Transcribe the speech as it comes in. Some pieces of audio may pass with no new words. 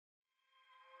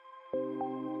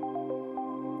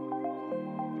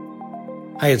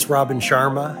Hi, it's Robin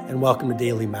Sharma, and welcome to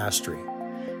Daily Mastery.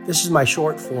 This is my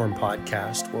short-form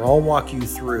podcast where I'll walk you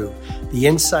through the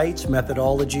insights,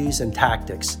 methodologies, and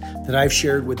tactics that I've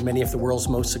shared with many of the world's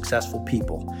most successful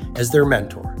people as their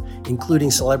mentor,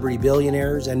 including celebrity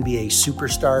billionaires, NBA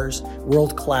superstars,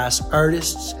 world-class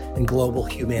artists, and global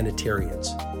humanitarians.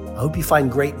 I hope you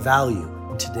find great value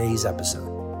in today's episode.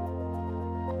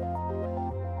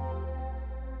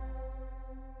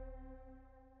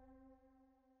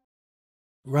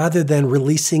 Rather than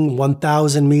releasing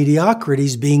 1,000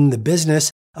 mediocrities, being the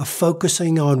business of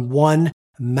focusing on one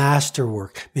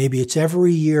masterwork. Maybe it's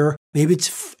every year, maybe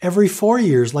it's every 4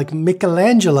 years, like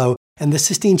Michelangelo and the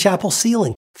Sistine Chapel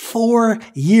ceiling. 4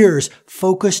 years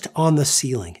focused on the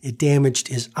ceiling. It damaged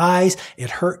his eyes,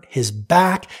 it hurt his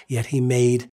back, yet he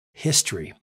made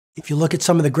history. If you look at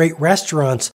some of the great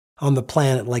restaurants on the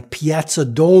planet, like Piazza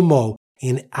Duomo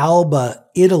in Alba,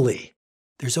 Italy,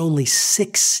 there's only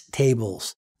 6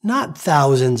 tables, not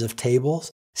thousands of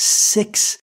tables,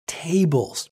 6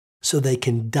 tables, so they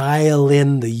can dial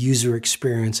in the user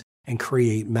experience and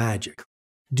create magic.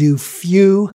 Do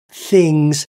few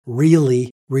things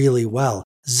really, really well.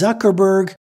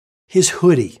 Zuckerberg, his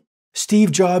hoodie.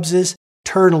 Steve Jobs'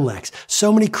 turtlenecks.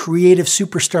 So many creative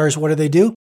superstars, what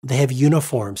do? They have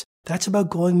uniforms. That's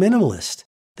about going minimalist.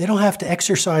 They don't have to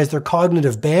exercise their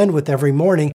cognitive bandwidth every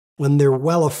morning when their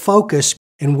well of focus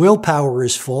and willpower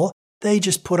is full. They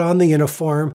just put on the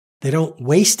uniform. They don't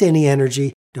waste any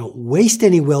energy, don't waste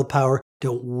any willpower,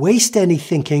 don't waste any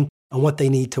thinking on what they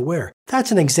need to wear.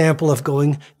 That's an example of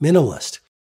going minimalist.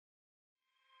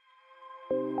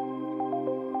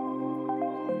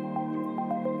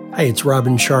 Hi, it's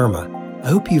Robin Sharma. I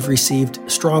hope you've received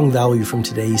strong value from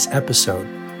today's episode.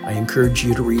 I encourage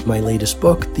you to read my latest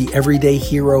book, The Everyday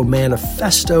Hero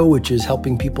Manifesto, which is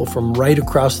helping people from right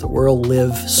across the world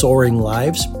live soaring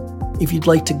lives. If you'd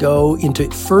like to go into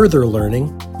further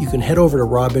learning, you can head over to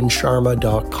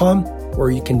robinsharma.com, where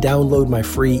you can download my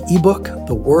free ebook,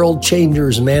 The World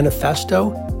Changers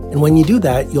Manifesto. And when you do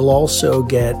that, you'll also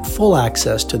get full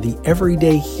access to the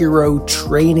Everyday Hero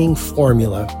Training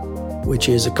Formula, which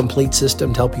is a complete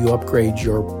system to help you upgrade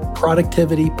your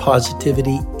productivity,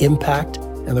 positivity, impact,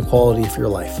 and the quality of your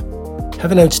life.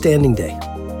 Have an outstanding day.